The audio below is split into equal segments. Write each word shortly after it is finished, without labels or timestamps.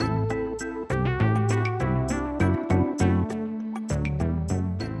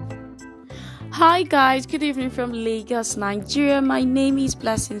Hi guys, good evening from Lagos, Nigeria. My name is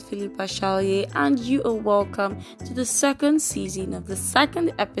Blessing Philippa Shalye and you are welcome to the second season of the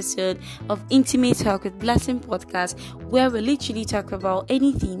second episode of Intimate Talk with Blessing podcast, where we literally talk about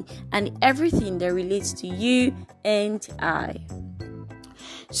anything and everything that relates to you and I.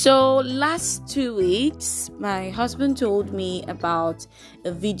 So last 2 weeks, my husband told me about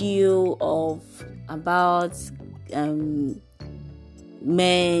a video about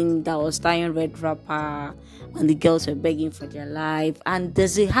men that was tying red wrapper and the girls were begging for their life, and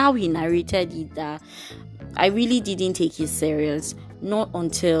there's how he narrated it that I really didn't take it serious. Not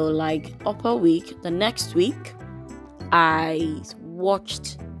until upper week, the next week, I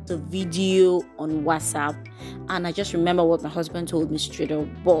watched the video on WhatsApp and I just remember what my husband told me straight up,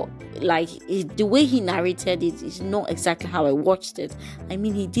 but the way he narrated it is not exactly how I watched it. I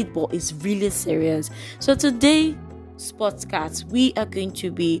mean, he did, but it's really serious. So today, Sportscast, we are going to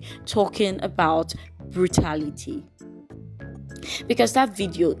be talking about brutality, because that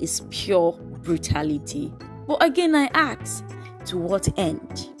video is pure brutality. But again, I ask, to what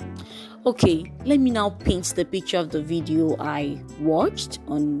end? Okay, let me now paint the picture of the video I watched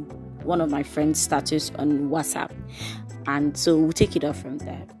on one of my friend's status on WhatsApp, and so we'll take it off from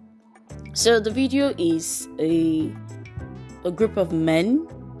there. So the video is a group of men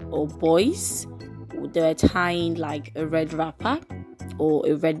or boys. They were tying a red wrapper or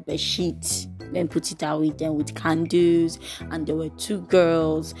a red bed sheet, then put it out with them with candles, and there were two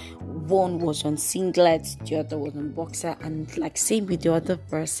girls. One was on singlet, the other was on boxer, and same with the other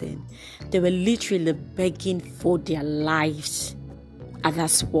person. They were literally begging for their lives at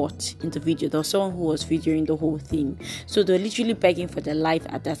that spot in the video. There was someone who was videoing the whole thing, so they were literally begging for their life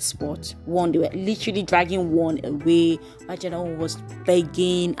at that spot. They were literally dragging one away, while the other one was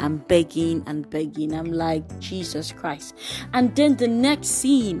begging and begging and begging. I'm like, Jesus Christ. And then the next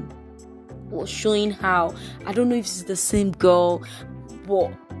scene was showing how, I don't know if it's the same girl,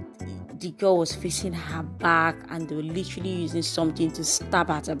 but the girl was facing her back and they were literally using something to stab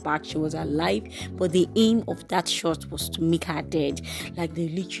at her back. She was alive, but the aim of that shot was to make her dead.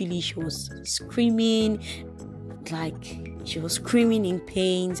 She was screaming, she was screaming in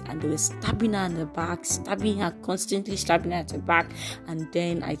pain, and they were stabbing her in the back, constantly stabbing her at the back. And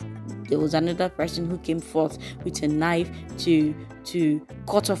then there was another person who came forth with a knife to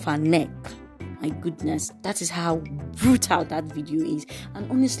cut off her neck. My goodness, that is how brutal that video is. And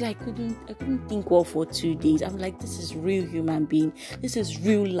honestly, I couldn't think well for 2 days. I'm like, this is real human being. This is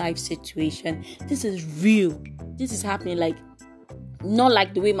real life situation. This is real. This is happening. Not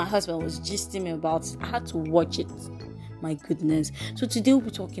like the way my husband was gisting me about it. I had to watch it. My goodness. So today we'll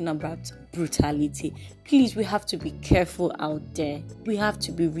be talking about brutality. Please, we have to be careful out there. We have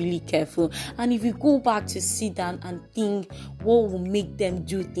to be really careful. And if you go back to sit down and think what will make them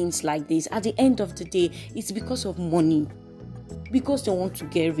do things like this, at the end of the day, it's because of money. Because they want to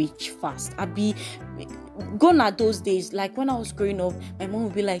get rich fast. Gone are those days. When I was growing up, my mom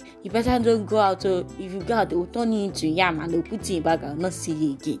would be like, you better don't go out. If you go out, they will turn you into yam and they'll put you in bag and not see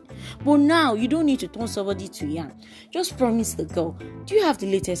you again. But now, you don't need to turn somebody to yam. Just promise the girl, do you have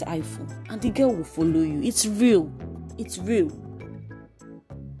the latest iPhone? And the girl will follow you. It's real. It's real.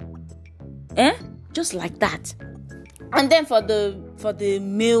 Just like that. And then for the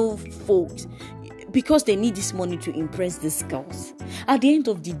male folks, because they need this money to impress these girls. At the end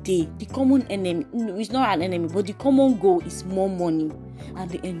of the day, the common enemy, it's not an enemy, but the common goal is more money. At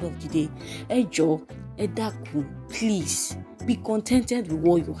the end of the day, Joe, please be contented with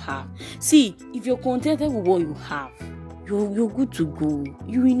what you have. See, if you're contented with what you have, you're good to go.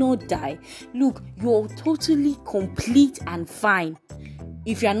 You will not die. Look, you're totally complete and fine.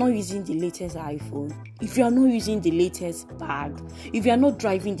 If you are not using the latest iPhone, if you are not using the latest bag, if you are not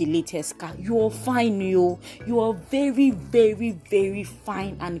driving the latest car, you are fine. You are very, very, very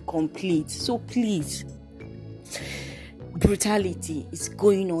fine and complete. So please, brutality is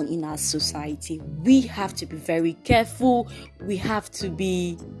going on in our society. We have to be very careful. We have to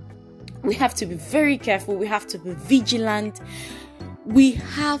be very careful. We have to be vigilant. We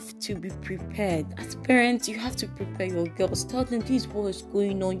have to be prepared. As parents, you have to prepare your girls. Tell them this is what is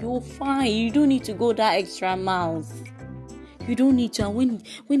going on. You're fine. You don't need to go that extra miles. You don't need to. And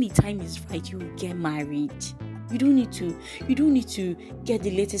when the time is right, you will get married. You don't need to get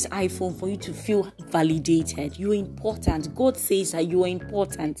the latest iPhone for you to feel validated. You're important. God says that you are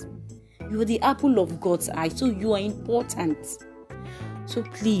important. You are the apple of God's eye, so you are important. So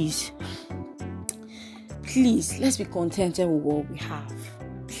please, let's be contented with what we have.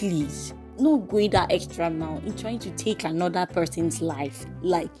 Please, not going that extra mile in trying to take another person's life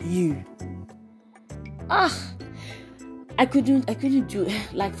like you. I couldn't do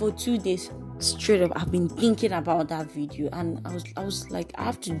for 2 days. Straight up, I've been thinking about that video, and I was like, I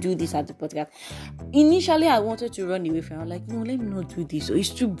have to do this at the podcast. Initially, I wanted to run away from it. I was like, no, let me not do this. So it's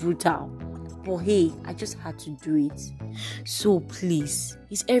too brutal. But hey, I just had to do it. So please,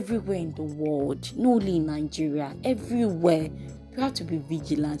 it's everywhere in the world, not only in Nigeria, everywhere. You have to be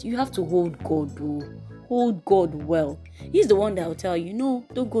vigilant. You have to hold God, though. Hold God well. He's the one that will tell you, no,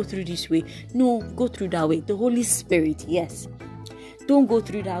 don't go through this way. No, go through that way. The Holy Spirit, yes. Don't go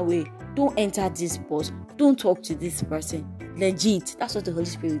through that way. Don't enter this bus. Don't talk to this person. Legit. That's what the Holy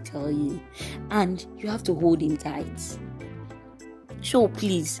Spirit will tell you. And you have to hold him tight. So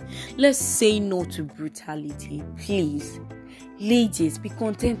please, let's say no to brutality. Please. Ladies, be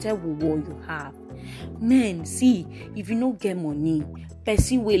contented with what you have. Men, see, if you don't get money,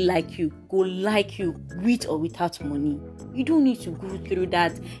 person will like you, go like you with or without money. You don't need to go through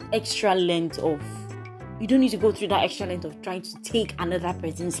that extra length of trying to take another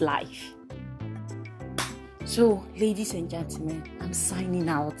person's life. So, ladies and gentlemen, I'm signing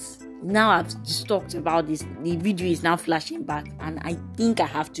out. Now I've just talked about this. The video is now flashing back, and I think I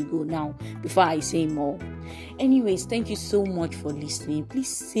have to go now before I say more. Anyways, thank you so much for listening. Please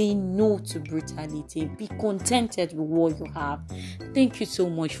say no to brutality. Be contented with what you have. Thank you so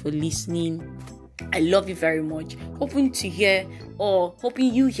much for listening. I love you very much. Hoping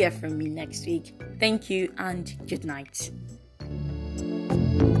you hear from me next week. Thank you and good night.